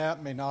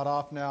May not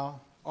off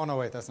now. Oh, no,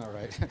 wait, that's not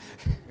right.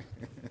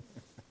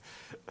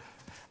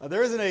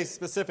 There isn't a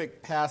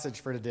specific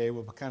passage for today.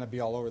 We'll kind of be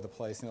all over the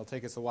place, and it'll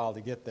take us a while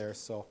to get there,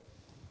 so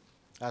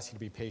I ask you to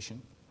be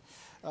patient.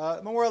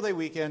 Memorial Day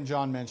weekend,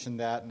 John mentioned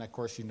that, and of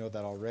course you know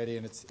that already,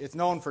 and it's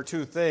known for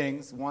two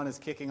things. One is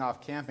kicking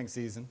off camping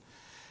season,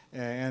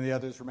 and the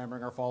other is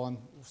remembering our fallen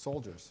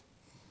soldiers.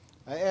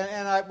 When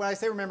I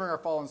say remembering our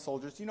fallen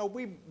soldiers,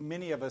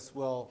 many of us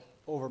will,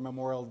 over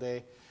Memorial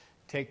Day,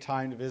 take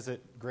time to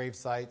visit grave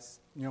sites.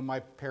 My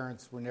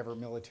parents were never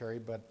military,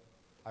 but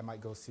I might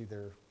go see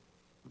their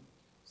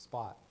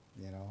spot,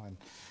 and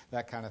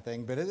that kind of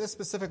thing. But it is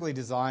specifically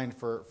designed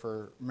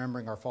for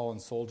remembering our fallen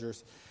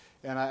soldiers.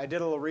 And I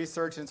did a little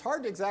research, and it's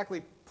hard to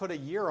exactly put a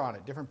year on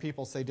it. Different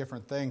people say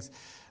different things.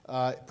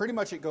 Pretty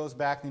much it goes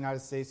back in the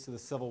United States to the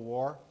Civil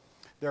War.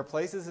 There are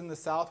places in the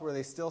South where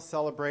they still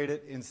celebrate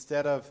it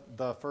instead of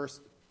the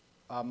first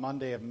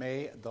Monday of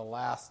May, the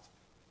last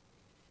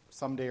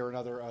someday or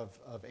another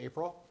of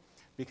April,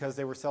 because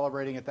they were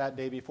celebrating it that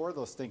day before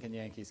those stinking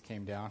Yankees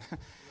came down,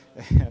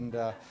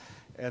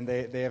 and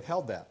they have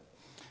held that.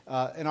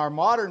 In our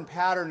modern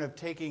pattern of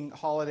taking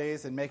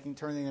holidays and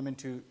turning them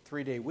into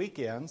 3-day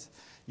weekends,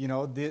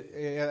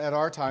 at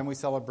our time we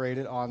celebrate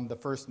it on the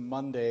first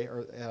Monday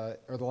or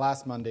the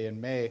last Monday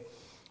in May,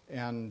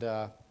 and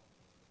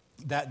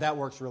that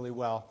works really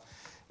well.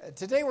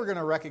 Today we're going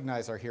to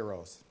recognize our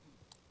heroes.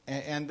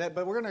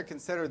 But we're going to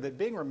consider that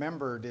being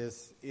remembered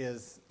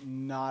is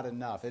not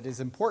enough. It is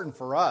important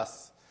for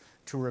us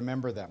to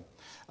remember them.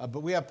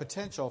 But we have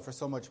potential for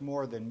so much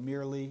more than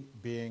merely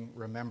being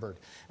remembered.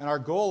 And our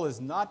goal is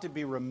not to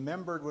be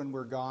remembered when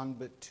we're gone,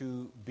 but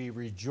to be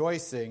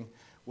rejoicing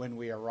when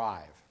we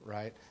arrive,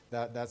 right?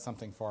 That's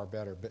something far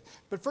better.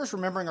 But first,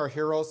 remembering our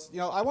heroes.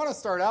 I want to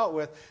start out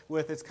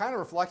with it's kind of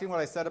reflecting what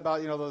I said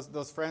about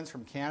those friends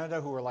from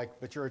Canada who were like,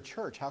 "But you're a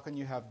church. How can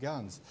you have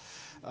guns?"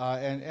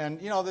 And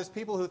there's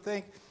people who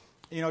think,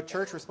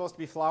 church was supposed to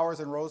be flowers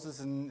and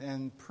roses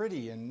and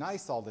pretty and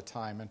nice all the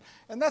time.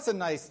 And that's a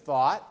nice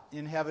thought.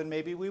 In heaven,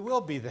 maybe we will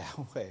be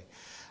that way.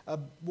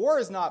 War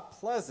is not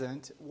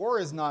pleasant. War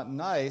is not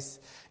nice.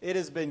 It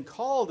has been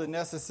called a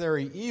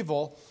necessary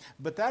evil,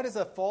 but that is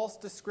a false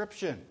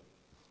description.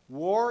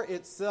 War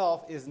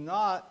itself is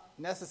not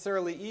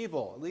necessarily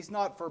evil, at least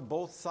not for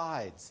both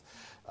sides.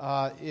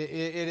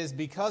 It is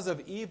because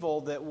of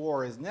evil that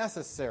war is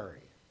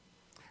necessary.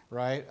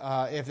 Right?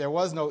 If there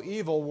was no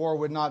evil, war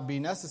would not be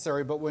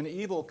necessary. But when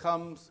evil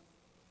comes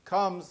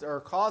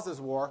or causes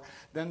war,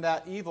 then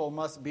that evil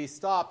must be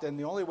stopped. And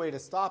the only way to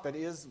stop it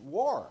is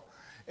war.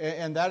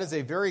 And that is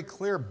a very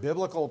clear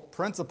biblical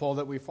principle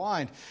that we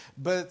find.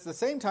 But at the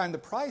same time, the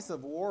price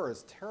of war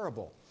is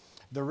terrible.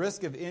 The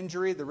risk of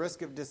injury, the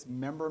risk of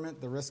dismemberment,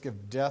 the risk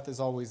of death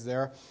is always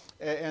there.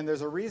 And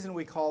there's a reason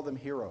we call them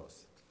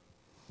heroes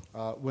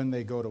when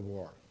they go to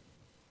war.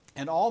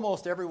 And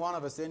almost every one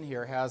of us in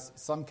here has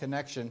some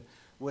connection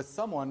with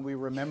someone we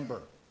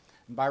remember.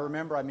 And by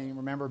remember, I mean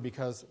remember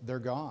because they're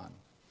gone.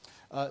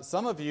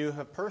 Some of you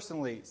have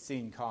personally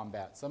seen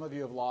combat. Some of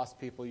you have lost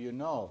people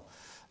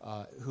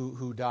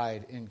who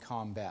died in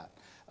combat.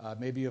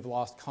 Maybe you've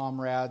lost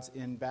comrades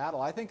in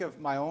battle. I think of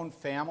my own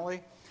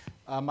family.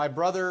 My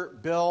brother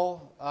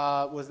Bill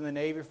was in the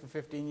Navy for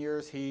 15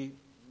 years. He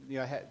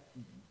had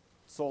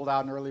sold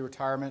out in early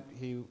retirement.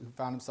 He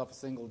found himself a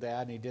single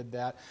dad, and he did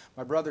that.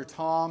 My brother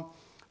Tom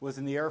was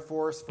in the Air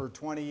Force for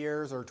 20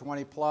 years or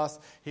 20 plus.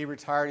 He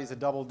retired. He's a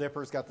double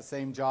dipper. He's got the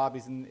same job.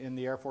 He's in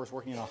the Air Force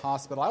working in a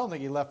hospital. I don't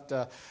think he left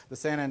the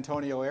San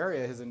Antonio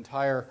area his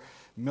entire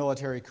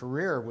military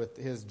career with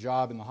his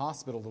job in the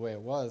hospital the way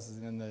it was.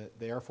 And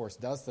the Air Force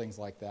does things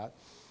like that.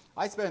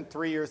 I spent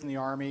 3 years in the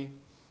Army.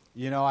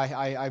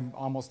 I'm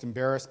almost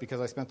embarrassed because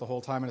I spent the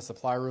whole time in a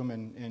supply room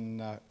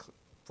in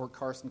Fort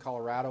Carson,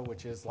 Colorado,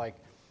 which is like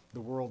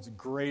the world's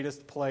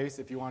greatest place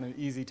if you want an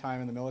easy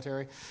time in the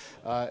military.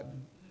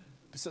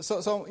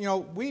 So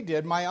we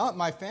did.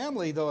 My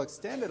family, though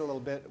extended a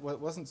little bit,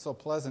 wasn't so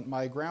pleasant.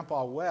 My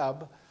grandpa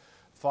Webb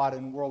fought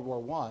in World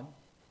War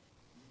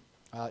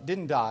I,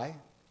 didn't die.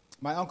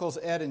 My uncles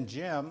Ed and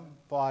Jim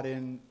fought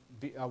in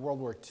World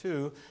War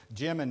II.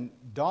 Jim and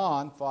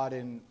Don fought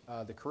in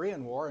the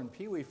Korean War, and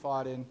Pee Wee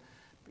fought in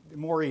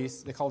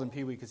Maurice. They called him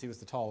Pee Wee because he was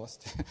the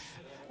tallest.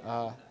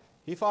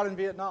 He fought in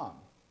Vietnam.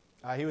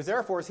 He was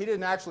Air Force. He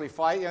didn't actually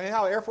fight.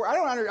 How Air Force?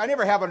 I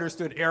never have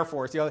understood Air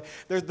Force.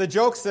 The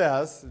joke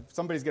says,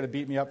 somebody's going to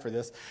beat me up for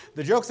this.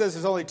 The joke says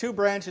there's only two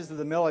branches of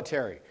the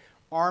military: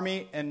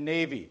 Army and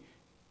Navy,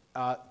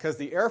 because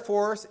the Air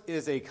Force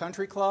is a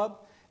country club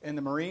and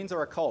the Marines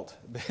are a cult.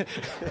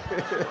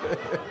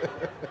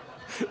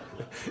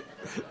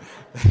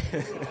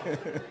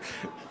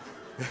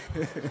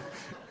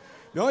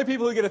 The only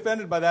people who get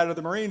offended by that are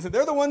the Marines, and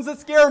they're the ones that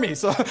scare me.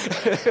 So,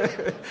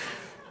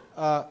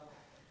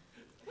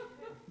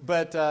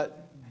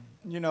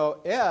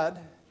 Ed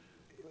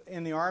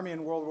in the Army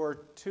in World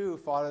War II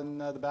fought in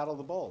the Battle of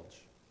the Bulge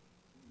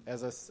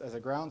as a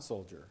ground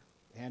soldier,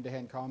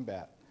 hand-to-hand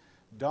combat.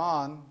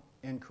 Don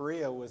in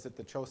Korea was at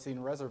the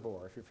Chosin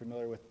Reservoir. If you're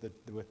familiar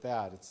with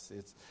that,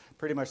 it's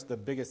pretty much the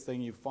biggest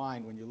thing you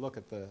find when you look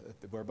at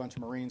where a bunch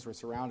of Marines were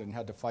surrounded and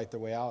had to fight their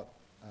way out,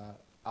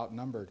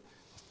 outnumbered.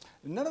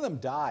 None of them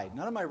died.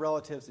 None of my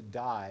relatives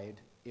died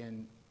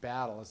in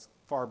battle as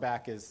far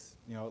back as,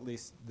 at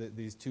least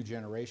these two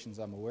generations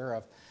I'm aware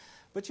of.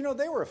 But,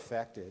 they were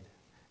affected.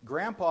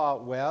 Grandpa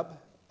Webb,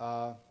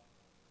 I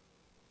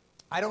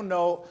don't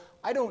know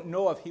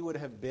if he would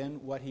have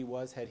been what he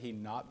was had he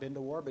not been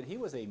to war, but he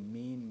was a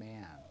mean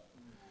man.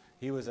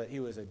 He was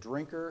a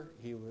drinker.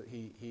 He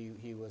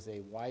was a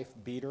wife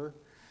beater.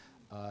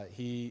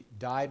 He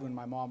died when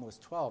my mom was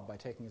 12 by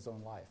taking his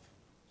own life.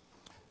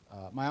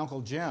 My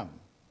Uncle Jim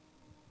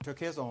took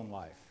his own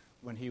life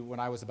when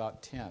I was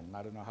about 10.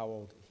 I don't know how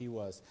old he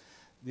was.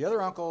 The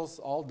other uncles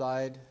all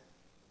died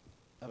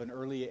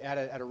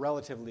at a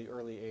relatively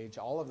early age.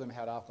 All of them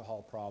had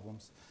alcohol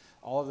problems.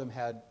 All of them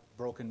had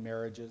broken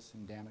marriages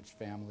and damaged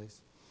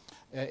families.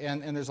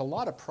 And there's a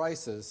lot of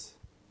prices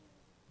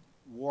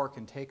war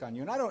can take on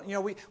you.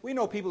 And we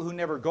know people who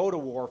never go to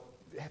war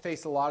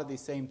face a lot of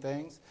these same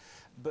things,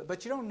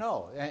 but you don't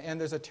know. And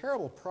there's a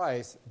terrible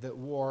price that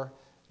war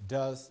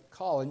does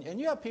call. And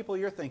you have people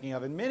you're thinking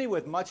of, and many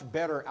with much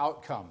better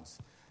outcomes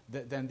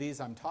than these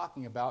I'm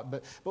talking about.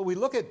 But we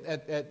look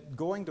at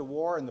going to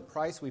war and the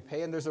price we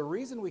pay, and there's a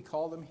reason we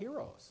call them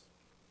heroes.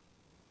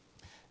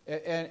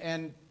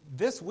 And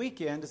this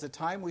weekend is a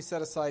time we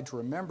set aside to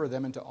remember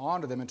them and to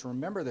honor them and to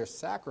remember their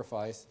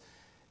sacrifice.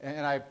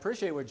 And I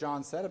appreciate what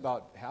John said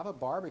about have a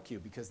barbecue,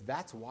 because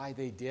that's why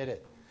they did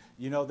it.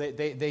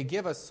 They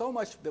give us so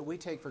much that we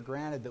take for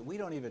granted that we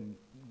don't even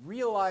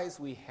realize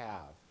we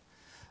have.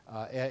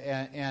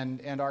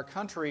 And our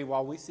country,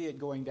 while we see it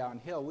going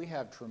downhill, we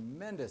have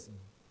tremendous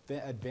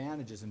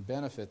advantages and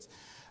benefits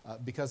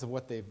because of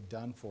what they've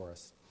done for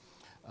us.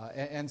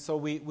 And so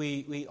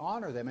we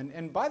honor them.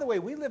 And by the way,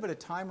 we live at a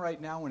time right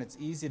now when it's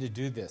easy to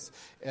do this.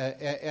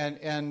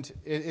 And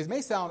it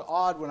may sound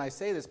odd when I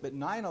say this, but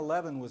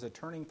 9/11 was a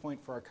turning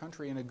point for our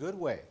country in a good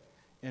way,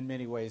 in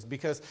many ways,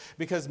 because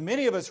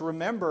many of us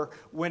remember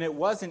when it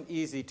wasn't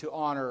easy to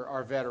honor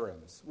our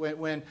veterans,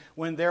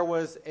 when there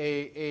was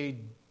a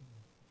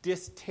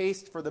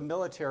distaste for the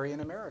military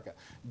in America.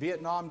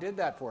 Vietnam did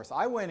that for us.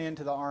 I went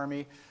into the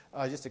Army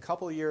just a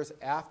couple of years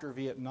after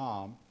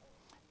Vietnam,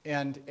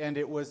 and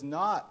it was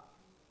not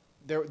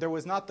there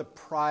was not the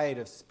pride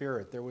of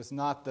spirit. There was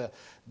not the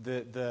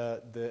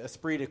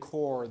esprit de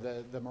corps,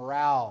 the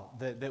morale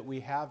that we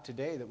have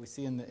today, that we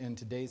see in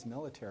today's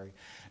military.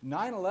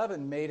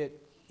 9/11 made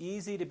it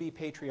easy to be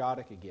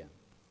patriotic again.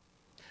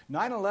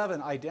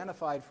 9/11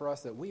 identified for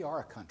us that we are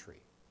a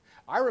country.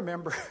 I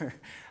remember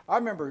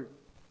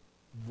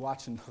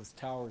watching those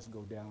towers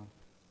go down,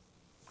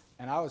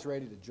 and I was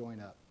ready to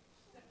join up.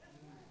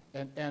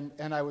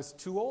 And I was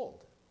too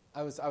old.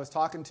 I was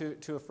talking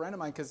to a friend of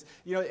mine, because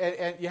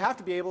and you have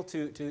to be able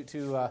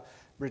to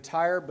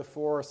retire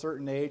before a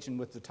certain age, and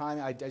with the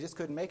time I just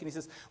couldn't make it. He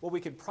says, "Well,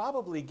 we could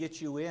probably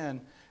get you in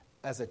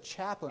as a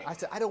chaplain." I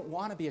said, "I don't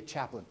want to be a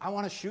chaplain. I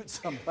want to shoot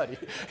somebody."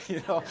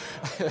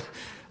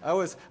 I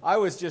was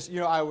just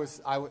I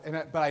was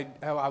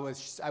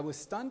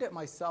stunned at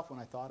myself when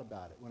I thought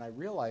about it, when I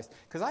realized,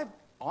 because I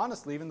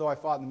honestly, even though I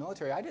fought in the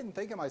military, I didn't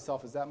think of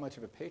myself as that much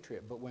of a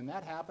patriot. But when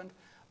that happened,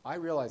 I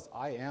realized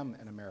I am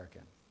an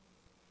American.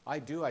 I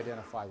do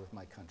identify with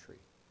my country.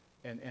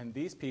 And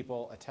these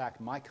people attacked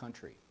my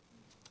country.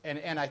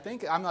 And I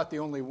think I'm not the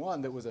only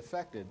one that was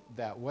affected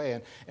that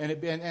way.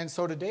 And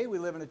so today we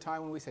live in a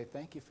time when we say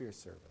thank you for your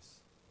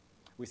service.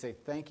 We say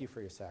thank you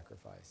for your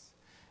sacrifice.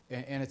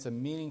 And it's a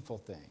meaningful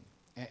thing.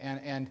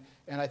 And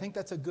I think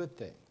that's a good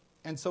thing.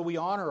 And so we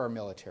honor our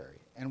military,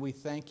 and we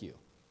thank you.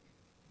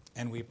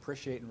 And we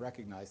appreciate and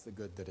recognize the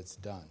good that it's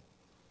done.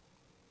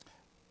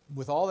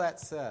 With all that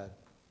said,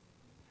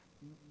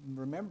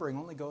 remembering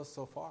only goes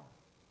so far.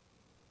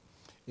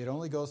 It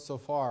only goes so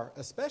far.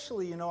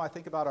 Especially, I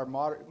think about our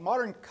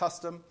modern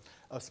custom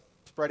of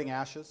spreading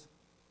ashes,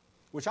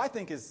 which I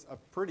think is a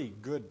pretty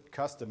good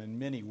custom in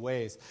many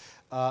ways.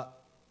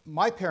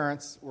 My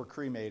parents were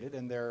cremated,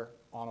 and they're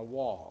on a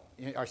wall,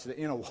 in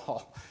a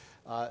wall.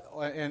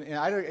 And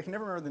I can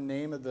never remember the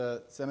name of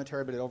the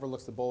cemetery, but it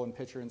overlooks the Bowl and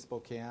Pitcher in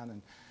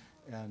Spokane,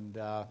 and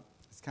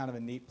it's kind of a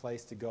neat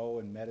place to go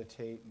and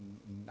meditate.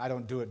 And I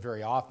don't do it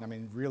very often. I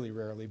mean, really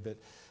rarely, but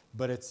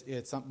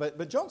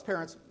Joan's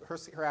parents,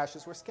 her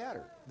ashes were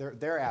scattered.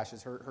 Their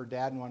ashes, her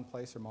dad in one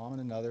place, her mom in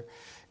another,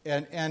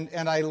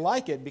 and I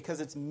like it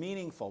because it's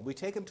meaningful. We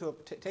take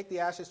the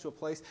ashes to a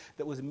place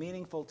that was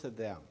meaningful to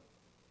them.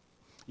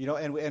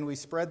 And we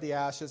spread the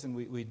ashes, and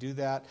we do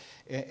that,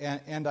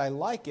 and I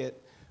like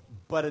it.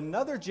 But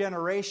another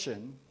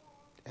generation,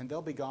 and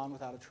they'll be gone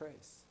without a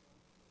trace.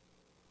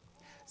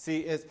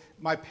 See,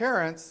 my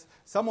parents,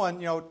 someone,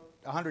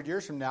 100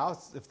 years from now,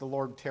 if the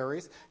Lord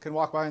tarries, can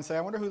walk by and say,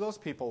 I wonder who those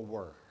people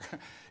were.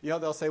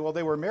 They'll say, well,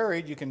 they were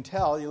married. You can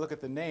tell. You look at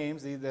the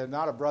names. They're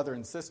not a brother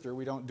and sister.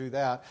 We don't do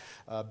that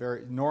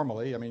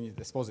normally. I mean,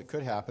 I suppose it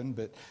could happen,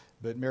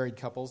 but married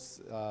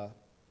couples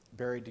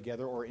buried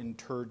together or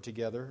interred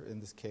together in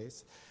this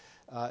case.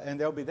 And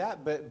there'll be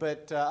that,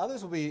 but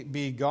others will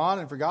be gone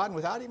and forgotten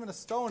without even a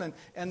stone,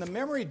 and the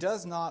memory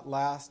does not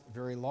last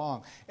very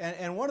long.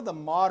 And one of the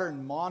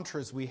modern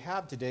mantras we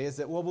have today is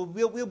that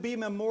we'll be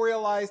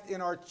memorialized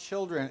in our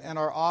children and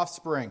our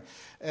offspring,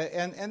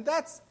 and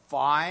that's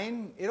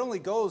fine. It only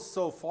goes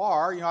so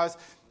far. You know,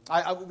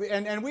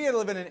 and we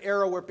live in an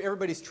era where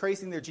everybody's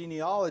tracing their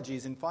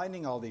genealogies and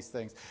finding all these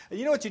things. And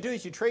you know what you do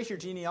is you trace your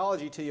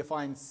genealogy till you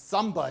find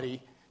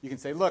somebody. You can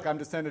say, look, I'm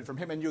descended from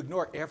him, and you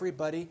ignore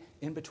everybody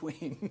in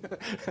between.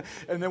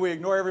 And then we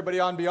ignore everybody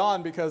on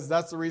beyond because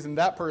that's the reason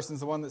that person's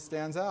the one that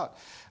stands out.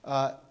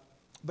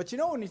 But you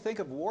know, when you think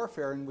of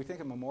warfare and we think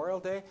of Memorial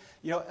Day,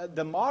 you know,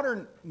 the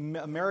modern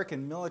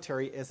American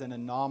military is an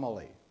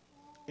anomaly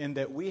in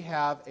that we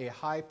have a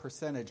high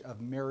percentage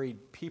of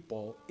married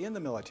people in the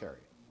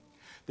military.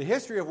 The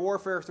history of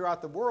warfare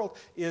throughout the world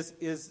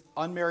is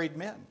unmarried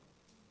men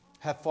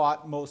have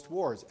fought most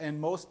wars,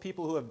 and most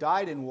people who have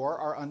died in war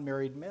are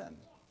unmarried men,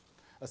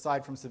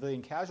 aside from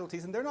civilian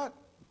casualties, and they're not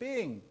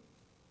being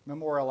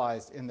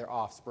memorialized in their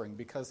offspring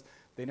because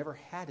they never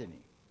had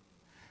any,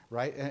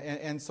 right?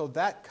 And so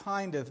that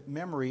kind of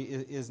memory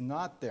is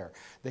not there.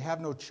 They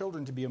have no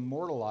children to be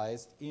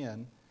immortalized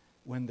in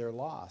when they're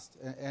lost.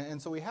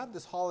 And so we have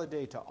this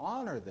holiday to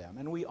honor them,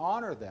 and we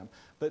honor them,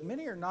 but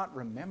many are not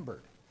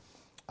remembered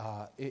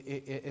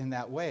in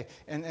that way.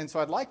 And so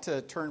I'd like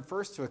to turn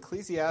first to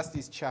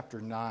Ecclesiastes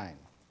chapter 9.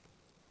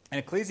 And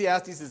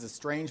Ecclesiastes is a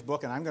strange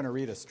book, and I'm going to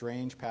read a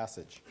strange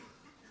passage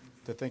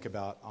to think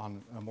about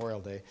on Memorial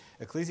Day.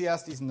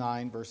 Ecclesiastes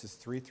 9, verses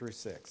 3 through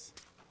 6.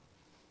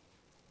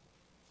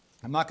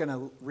 I'm not going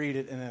to read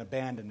it and then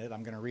abandon it.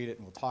 I'm going to read it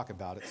and we'll talk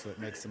about it so it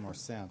makes some more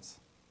sense.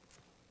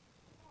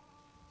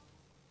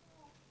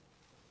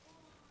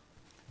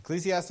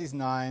 Ecclesiastes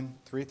 9,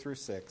 3 through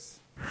 6.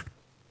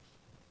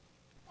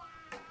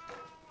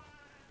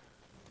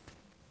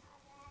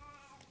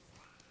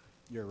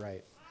 You're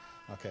right.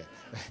 Okay.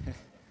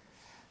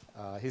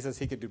 He says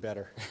he could do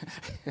better.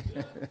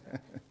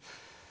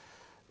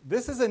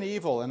 This is an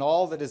evil in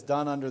all that is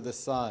done under the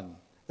sun,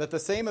 that the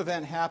same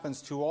event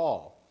happens to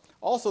all.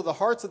 Also, the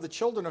hearts of the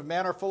children of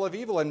man are full of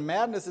evil, and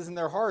madness is in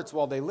their hearts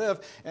while they live,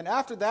 and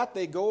after that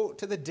they go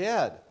to the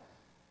dead.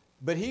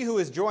 But he who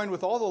is joined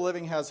with all the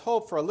living has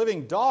hope, for a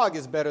living dog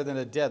is better than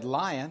a dead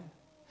lion.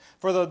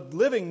 For the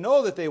living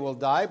know that they will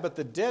die, but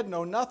the dead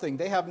know nothing.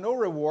 They have no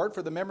reward,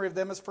 for the memory of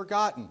them is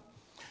forgotten.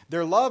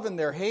 Their love and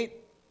their hate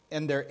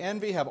and their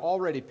envy have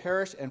already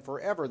perished, and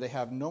forever they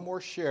have no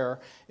more share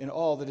in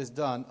all that is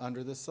done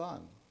under the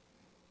sun.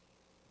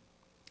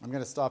 I'm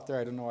going to stop there.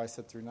 I don't know why I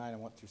said through 9. I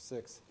went through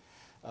 6.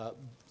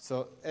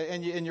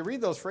 And you read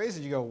those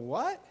phrases, you go,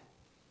 what?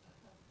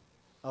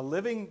 A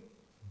living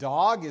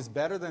dog is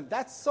better than...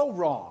 That's so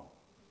wrong.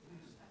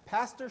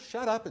 Pastor,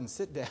 shut up and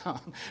sit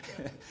down.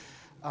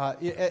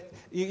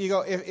 You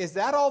go, is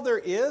that all there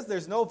is?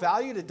 There's no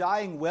value to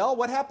dying well?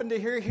 What happened to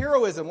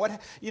heroism?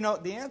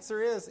 The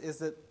answer is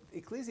that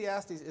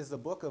Ecclesiastes is the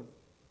book of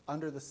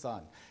under the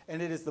sun.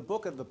 And it is the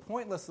book of the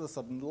pointlessness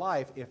of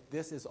life if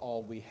this is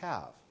all we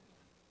have.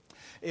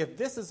 If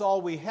this is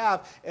all we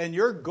have, and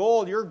your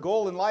goal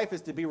in life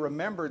is to be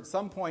remembered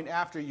some point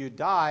after you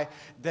die,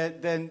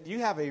 then you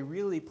have a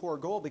really poor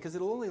goal because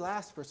it'll only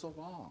last for so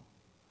long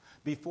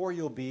before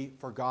you'll be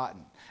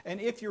forgotten.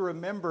 And if you're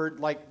remembered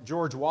like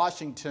George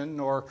Washington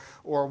or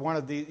one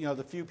of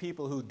the few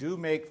people who do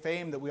make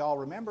fame that we all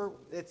remember,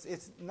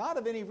 it's not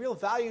of any real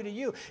value to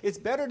you. It's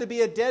better to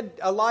be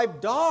a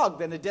live dog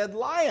than a dead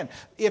lion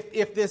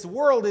if this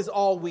world is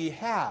all we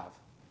have.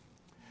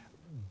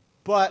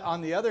 But on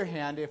the other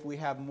hand, if we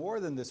have more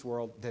than this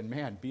world, then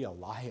man, be a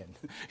lion.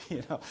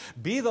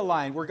 Be the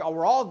lion.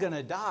 We're all going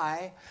to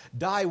die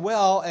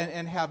well,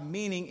 and have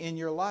meaning in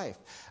your life.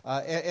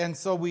 And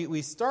so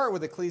we start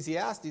with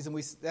Ecclesiastes, and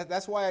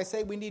that's why I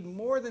say we need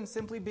more than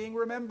simply being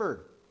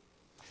remembered.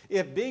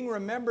 If being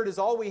remembered is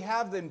all we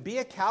have, then be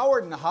a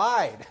coward and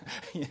hide.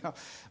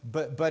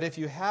 But if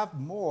you have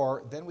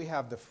more, then we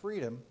have the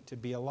freedom to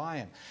be a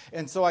lion.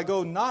 And so I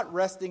go not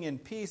resting in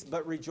peace,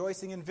 but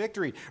rejoicing in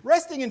victory.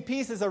 Resting in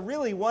peace is a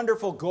really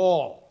wonderful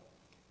goal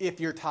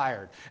if you're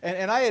tired.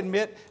 And I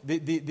admit,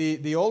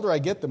 the older I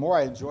get, the more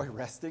I enjoy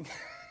resting.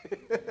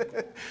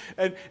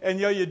 and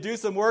you do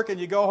some work and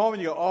you go home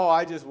and you go, oh,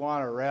 I just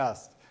want to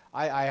rest.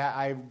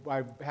 I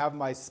have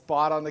my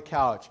spot on the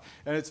couch.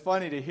 And it's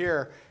funny to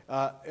hear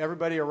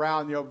everybody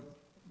around,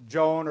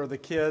 Joan or the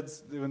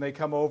kids, when they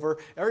come over,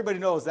 everybody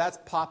knows that's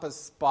Papa's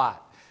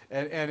spot.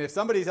 And if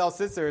somebody else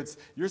sits there,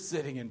 you're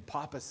sitting in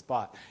Papa's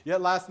spot. Yet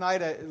last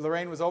night,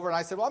 Lorraine was over, and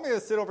I said, well, I'm going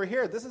to sit over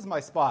here. This is my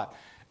spot.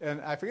 And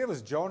I forget if it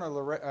was Joan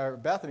or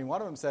Bethany.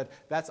 One of them said,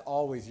 that's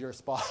always your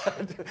spot.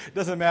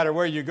 Doesn't matter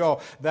where you go,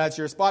 that's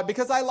your spot.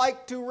 Because I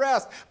like to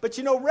rest. But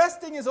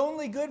resting is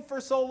only good for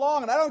so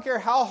long. And I don't care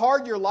how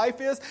hard your life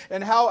is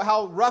and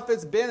how rough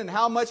it's been and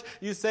how much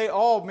you say,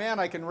 oh man,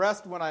 I can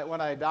rest when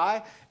I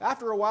die.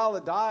 After a while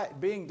of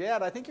being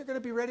dead, I think you're going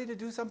to be ready to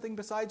do something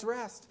besides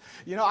rest.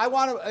 I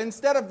want to,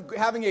 instead of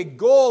having a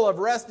goal of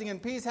resting in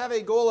peace, have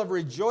a goal of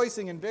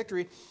rejoicing in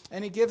victory.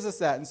 And he gives us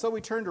that. And so we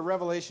turn to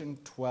Revelation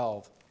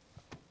 12.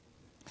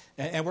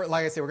 And we're,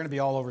 like I say, we're going to be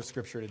all over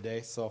Scripture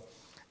today, so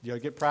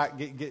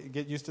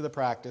get used to the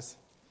practice.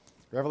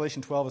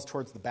 Revelation 12 is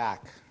towards the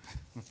back.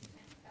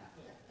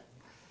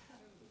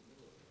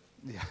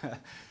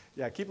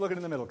 Yeah, keep looking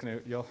in the middle,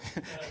 Knut.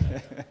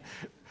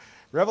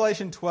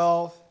 Revelation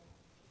 12,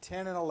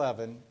 10 and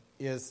 11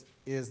 is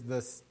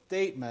the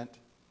statement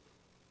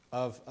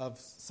of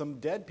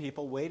some dead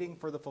people waiting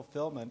for the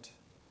fulfillment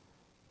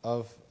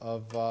of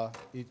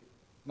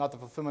not the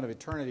fulfillment of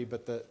eternity,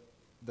 but the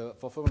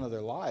fulfillment of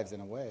their lives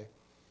in a way.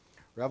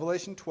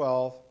 Revelation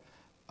 12,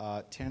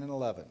 10 and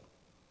 11.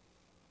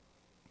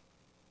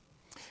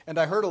 And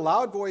I heard a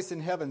loud voice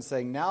in heaven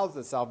saying, now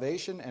the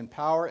salvation and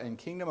power and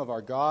kingdom of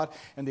our God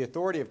and the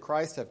authority of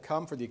Christ have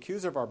come, for the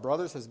accuser of our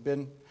brothers has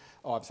been...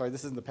 Oh, I'm sorry,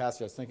 this isn't the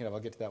passage I was thinking of.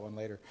 I'll get to that one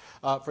later.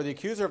 For the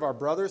accuser of our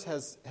brothers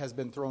has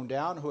been thrown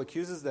down, who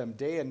accuses them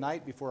day and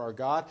night before our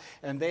God,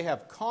 and they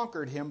have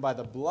conquered him by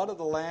the blood of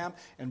the Lamb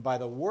and by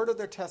the word of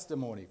their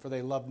testimony, for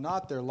they loved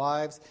not their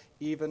lives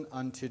even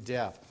unto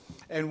death.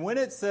 And when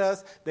it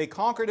says they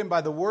conquered him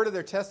by the word of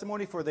their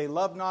testimony, for they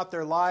loved not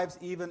their lives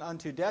even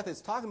unto death, it's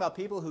talking about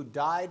people who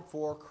died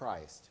for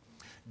Christ,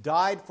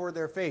 died for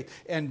their faith.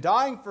 And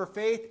dying for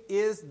faith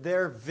is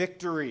their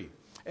victory.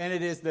 And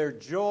it is their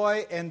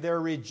joy and their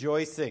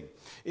rejoicing.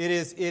 It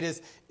is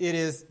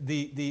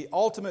the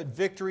ultimate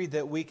victory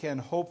that we can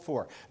hope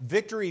for.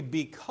 Victory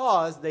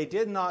because they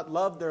did not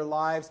love their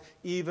lives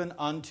even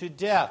unto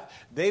death.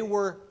 They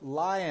were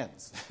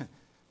lions,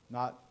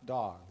 not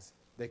dogs.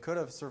 They could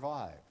have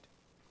survived.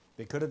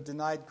 They could have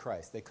denied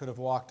Christ. They could have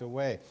walked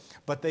away.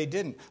 But they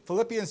didn't.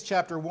 Philippians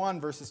chapter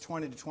 1, verses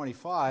 20 to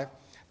 25,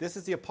 this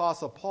is the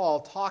Apostle Paul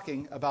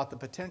talking about the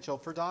potential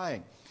for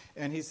dying.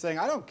 And he's saying,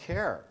 I don't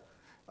care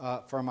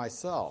for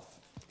myself.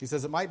 He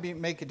says, it might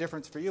make a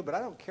difference for you, but I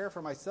don't care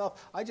for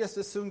myself. I just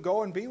as soon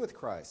go and be with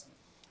Christ.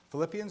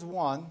 Philippians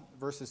 1,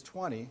 verses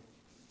 20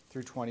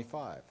 through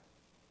 25.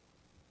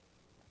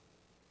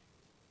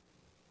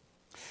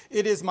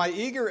 It is my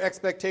eager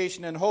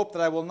expectation and hope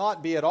that I will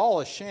not be at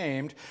all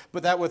ashamed,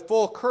 but that with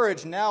full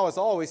courage now as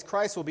always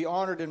Christ will be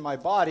honored in my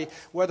body,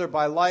 whether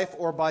by life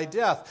or by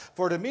death.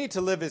 For to me to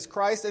live is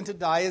Christ, and to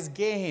die is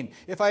gain.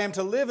 If I am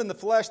to live in the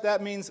flesh,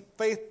 that means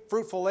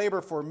fruitful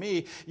labor for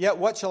me. Yet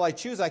what shall I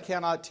choose? I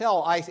cannot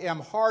tell. I am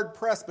hard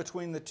pressed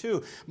between the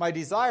two. My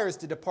desire is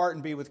to depart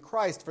and be with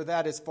Christ, for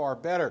that is far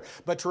better.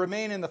 But to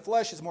remain in the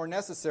flesh is more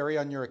necessary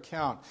on your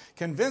account.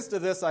 Convinced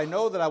of this, I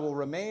know that I will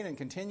remain and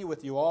continue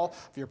with you all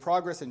for your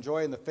progress and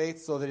joy in the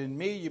faith, so that in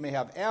me you may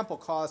have ample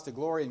cause to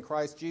glory in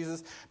Christ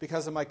Jesus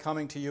because of my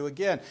coming to you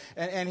again.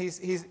 And he's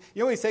you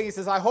know what he's saying? He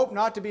says, I hope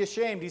not to be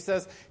ashamed. He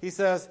says,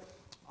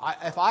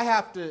 if I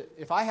have to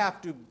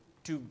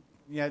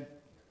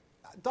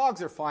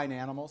dogs are fine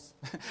animals.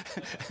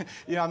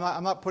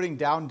 I'm not putting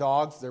down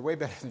dogs. They're way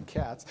better than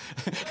cats.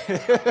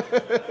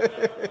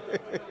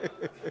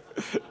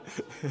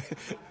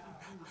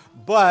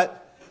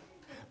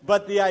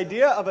 But the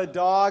idea of a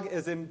dog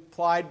is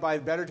implied by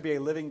better to be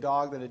a living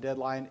dog than a dead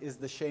lion is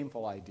the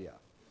shameful idea.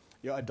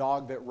 A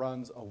dog that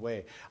runs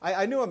away.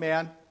 I knew a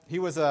man. He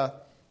was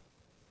at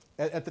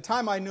the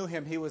time I knew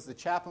him, he was the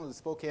chaplain of the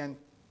Spokane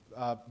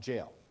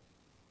jail.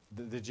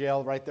 The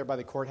jail right there by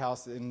the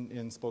courthouse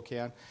in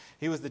Spokane.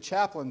 He was the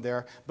chaplain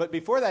there. But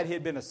before that, he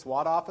had been a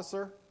SWAT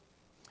officer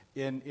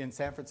in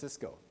San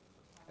Francisco,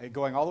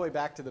 going all the way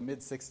back to the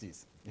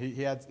mid-'60s.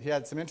 He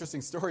had some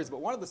interesting stories, but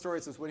one of the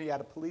stories was when he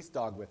had a police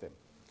dog with him.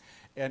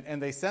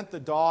 And they sent the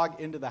dog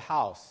into the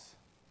house,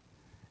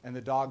 and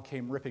the dog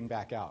came ripping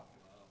back out.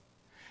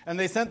 And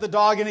they sent the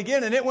dog in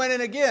again, and it went in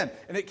again,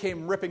 and it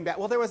came ripping back.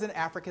 Well, there was an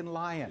African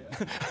lion.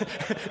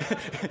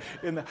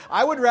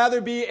 I would rather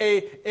be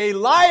a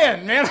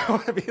lion, man. I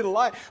want to be a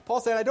lion.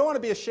 Paul said, I don't want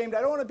to be ashamed. I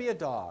don't want to be a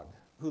dog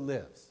who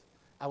lives.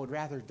 I would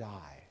rather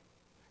die.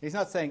 He's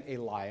not saying a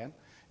lion.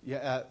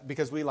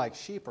 Because we like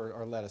sheep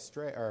are led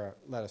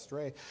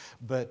astray,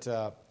 but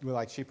we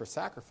like sheep are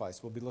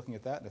sacrificed. We'll be looking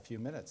at that in a few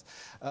minutes.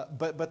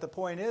 But the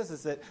point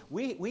is that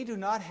we do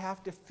not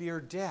have to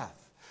fear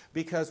death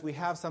because we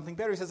have something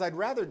better. He says, I'd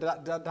rather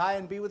die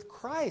and be with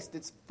Christ.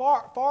 It's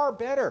far, far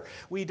better.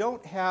 We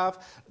don't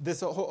have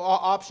this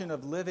option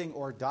of living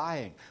or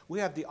dying. We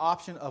have the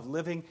option of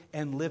living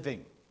and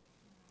living.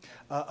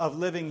 Of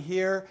living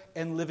here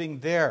and living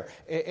there.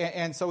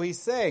 And so he's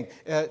saying,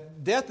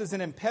 death is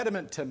an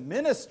impediment to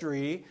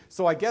ministry,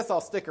 so I guess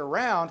I'll stick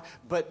around,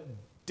 but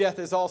death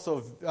is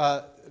also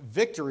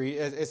victory.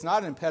 It's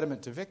not an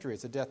impediment to victory,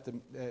 it's a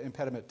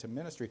impediment to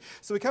ministry.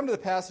 So we come to the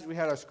passage we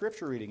had our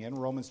scripture reading in,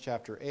 Romans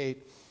chapter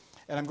 8,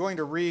 and I'm going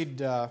to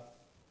read,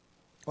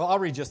 I'll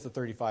read just the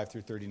 35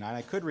 through 39.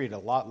 I could read a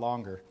lot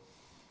longer,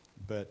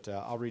 but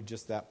I'll read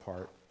just that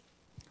part.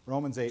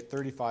 Romans 8,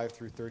 35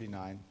 through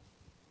 39.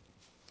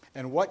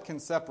 And what can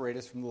separate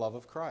us from the love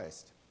of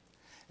Christ?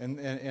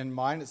 In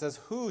mine it says,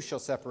 who shall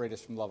separate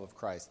us from the love of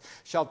Christ?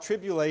 Shall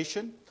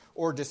tribulation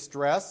or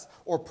distress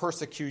or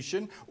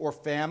persecution or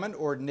famine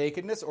or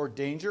nakedness or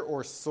danger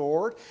or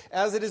sword?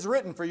 As it is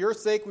written, for your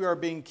sake we are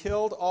being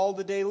killed all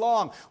the day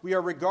long. We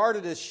are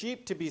regarded as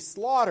sheep to be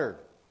slaughtered.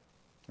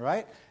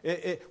 Right?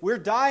 We're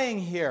dying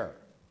here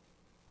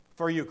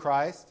for you,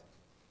 Christ.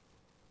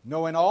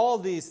 Knowing all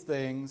these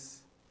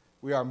things,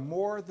 we are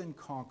more than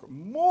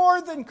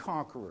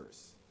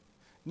conquerors.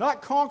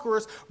 Not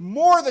conquerors,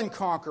 more than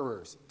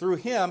conquerors, through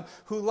him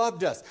who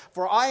loved us.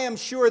 For I am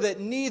sure that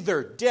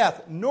neither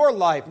death, nor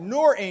life,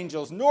 nor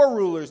angels, nor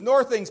rulers,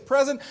 nor things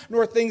present,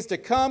 nor things to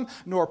come,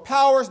 nor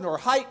powers, nor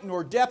height,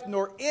 nor depth,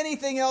 nor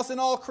anything else in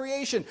all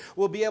creation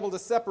will be able to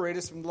separate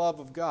us from the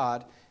love of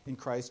God in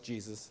Christ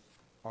Jesus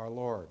our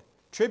Lord.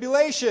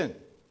 Tribulation.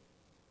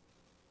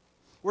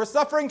 We're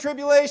suffering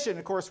tribulation.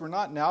 Of course, we're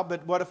not now,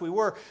 but what if we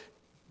were?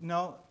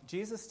 No,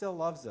 Jesus still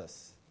loves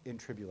us in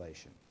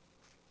tribulation.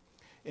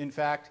 In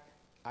fact,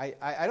 I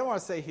don't want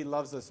to say he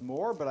loves us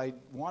more, but I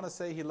want to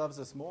say he loves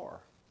us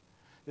more.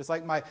 It's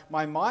like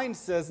my mind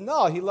says,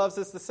 no, he loves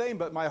us the same,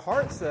 but my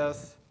heart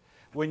says,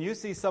 when you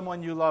see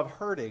someone you love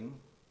hurting,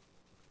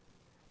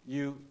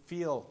 you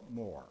feel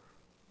more.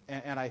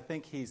 And I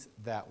think he's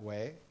that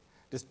way.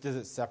 Does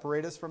it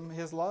separate us from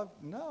his love?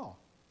 No.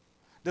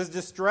 Does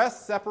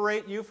distress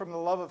separate you from the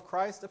love of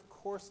Christ? Of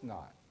course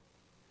not.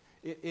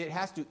 It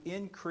has to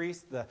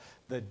increase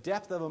the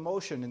depth of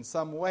emotion in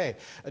some way.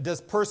 Does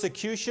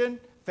persecution,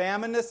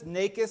 famine,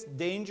 nakedness,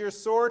 danger,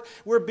 sword?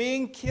 We're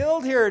being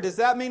killed here. Does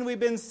that mean we've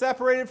been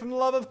separated from the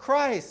love of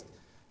Christ?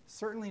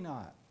 Certainly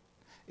not.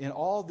 In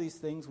all these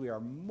things, we are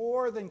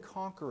more than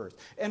conquerors.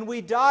 And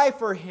we die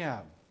for him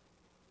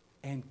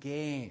and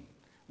gain.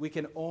 We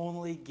can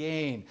only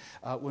gain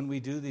when we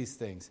do these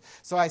things.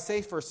 So I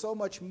say for so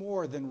much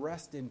more than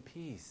rest in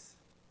peace.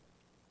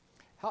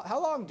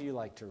 How long do you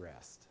like to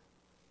rest?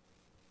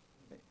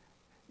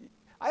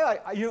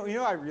 I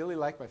really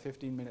like my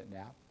 15-minute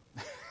nap.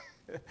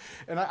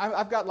 And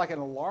I've got like an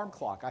alarm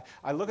clock.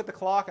 I look at the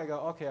clock, I go,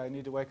 okay, I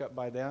need to wake up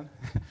by then.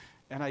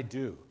 And I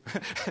do.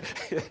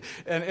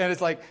 and it's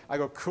like, I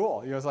go,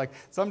 cool. It's like,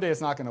 someday it's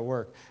not going to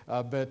work.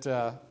 But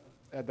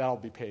that'll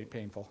be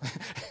painful.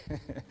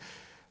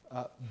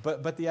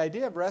 But the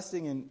idea of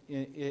resting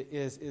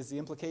is the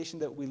implication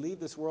that we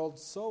leave this world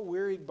so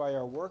wearied by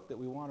our work that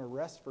we want to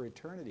rest for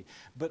eternity.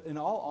 But in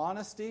all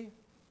honesty,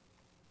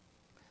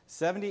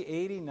 70,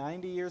 80,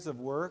 90 years of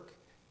work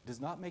does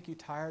not make you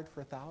tired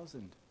for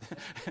 1,000.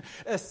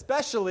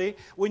 Especially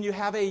when you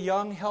have a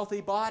young,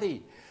 healthy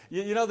body.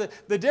 You know,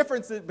 the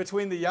difference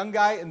between the young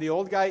guy and the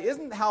old guy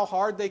isn't how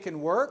hard they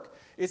can work,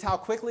 it's how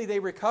quickly they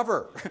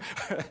recover.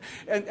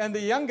 and the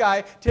young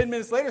guy, 10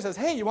 minutes later, says,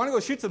 hey, you want to go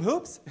shoot some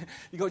hoops?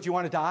 You go, do you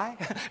want to die?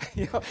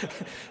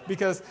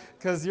 Because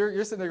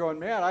you're sitting there going,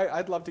 man,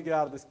 I'd love to get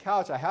out of this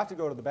couch. I have to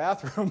go to the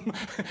bathroom.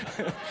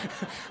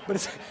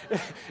 But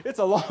it's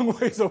a long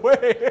ways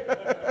away.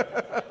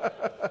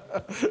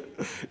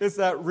 It's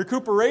that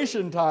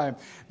recuperation time.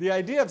 The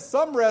idea of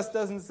some rest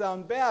doesn't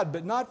sound bad,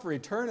 but not for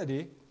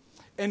eternity.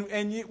 And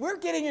we're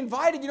getting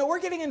invited. We're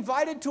getting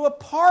invited to a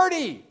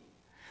party.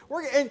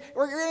 We're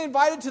getting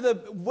invited to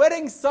the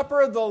wedding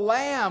supper of the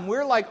Lamb.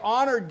 We're like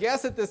honored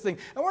guests at this thing.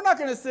 And we're not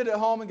going to sit at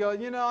home and go,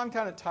 I'm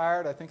kind of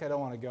tired. I think I don't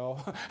want to go.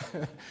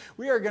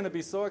 We are going to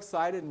be so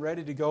excited and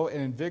ready to go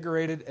and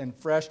invigorated and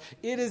fresh.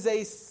 It is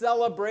a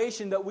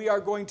celebration that we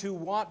are going to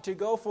want to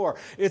go for.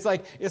 It's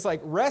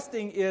like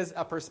resting is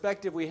a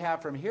perspective we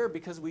have from here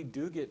because we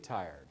do get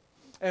tired.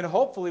 And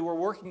hopefully we're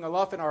working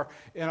enough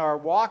in our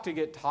walk to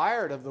get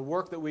tired of the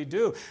work that we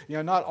do.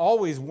 Not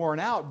always worn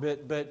out,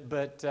 but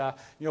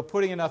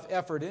putting enough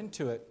effort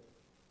into it.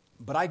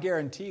 But I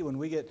guarantee when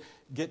we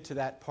get to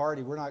that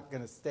party, we're not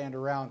going to stand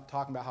around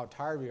talking about how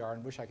tired we are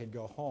and wish I could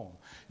go home.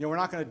 We're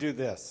not going to do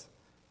this.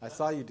 I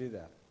saw you do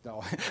that.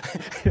 No,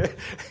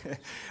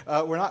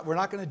 we're not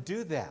going to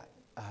do that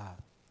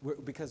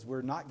because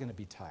we're not going to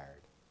be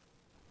tired.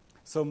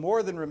 So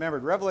more than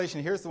remembered.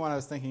 Revelation, here's the one I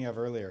was thinking of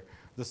earlier.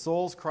 The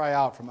souls cry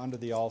out from under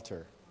the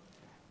altar.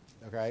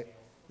 Okay?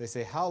 They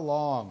say, how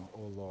long,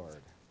 O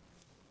Lord?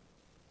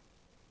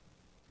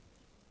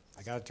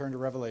 I got to turn to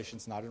Revelation.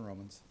 It's not in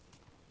Romans.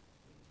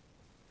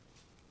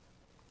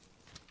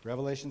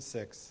 Revelation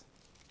 6.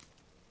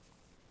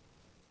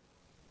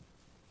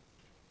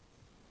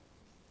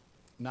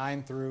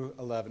 9 through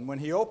 11. When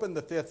he opened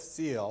the fifth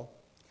seal,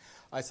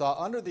 I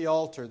saw under the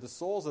altar the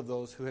souls of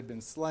those who had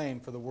been slain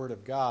for the word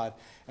of God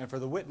and for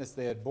the witness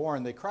they had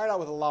borne. They cried out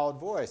with a loud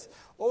voice,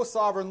 O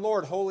sovereign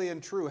Lord, holy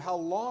and true, how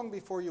long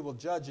before you will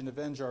judge and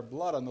avenge our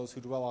blood on those who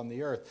dwell on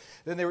the earth?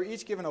 Then they were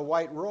each given a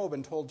white robe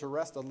and told to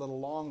rest a little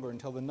longer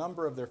until the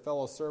number of their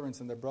fellow servants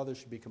and their brothers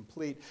should be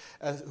complete,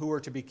 who were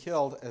to be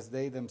killed as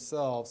they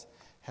themselves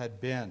had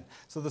been.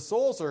 So the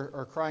souls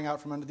are crying out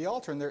from under the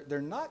altar, and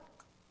they're not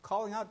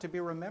calling out to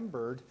be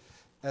remembered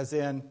as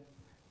in,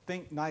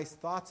 think nice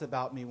thoughts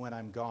about me when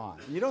I'm gone.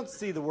 You don't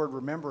see the word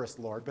remember us,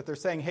 Lord, but they're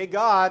saying, hey,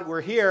 God,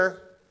 we're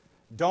here.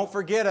 Don't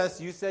forget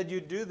us. You said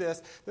you'd do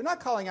this. They're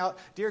not calling out,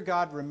 dear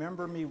God,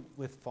 remember me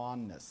with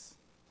fondness.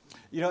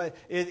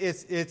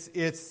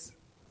 It's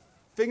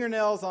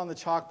fingernails on the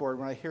chalkboard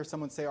when I hear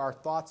someone say, our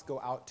thoughts go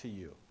out to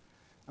you.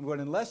 I'm going,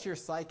 unless you're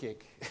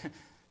psychic,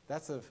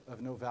 that's of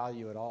no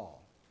value at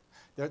all.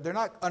 They're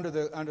not under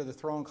the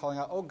throne calling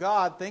out, oh,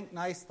 God, think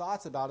nice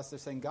thoughts about us. They're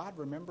saying, God,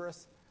 remember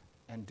us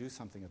and do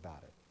something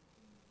about it.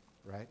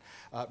 right?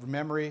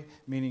 Memory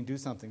meaning do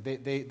something.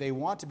 They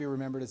want to be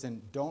remembered as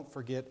in don't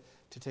forget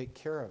to take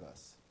care of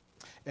us.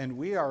 And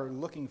we are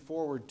looking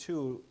forward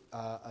to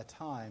a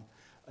time,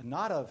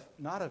 not of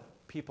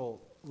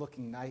people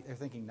looking nice or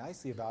thinking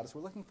nicely about us.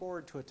 We're looking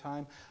forward to a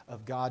time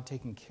of God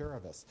taking care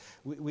of us.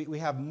 We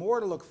have more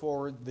to look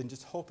forward than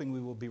just hoping we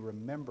will be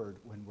remembered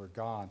when we're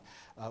gone.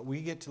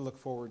 We get to look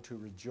forward to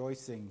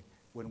rejoicing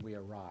when we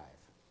arrive.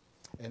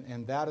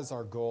 And that is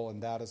our goal,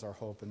 and that is our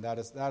hope, and that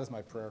is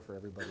my prayer for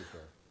everybody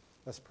here.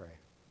 Let's pray.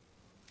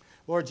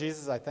 Lord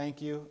Jesus, I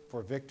thank you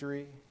for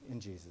victory in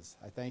Jesus.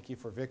 I thank you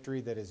for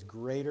victory that is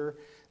greater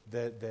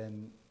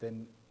than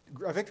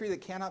a victory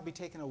that cannot be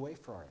taken away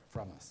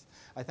from us.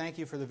 I thank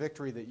you for the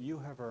victory that you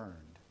have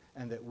earned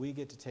and that we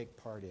get to take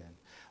part in.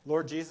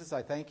 Lord Jesus,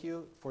 I thank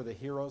you for the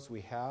heroes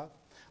we have.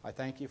 I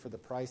thank you for the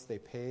price they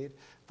paid.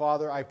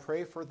 Father, I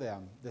pray for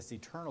them this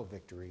eternal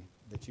victory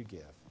that you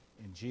give.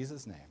 In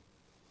Jesus' name,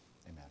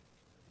 amen.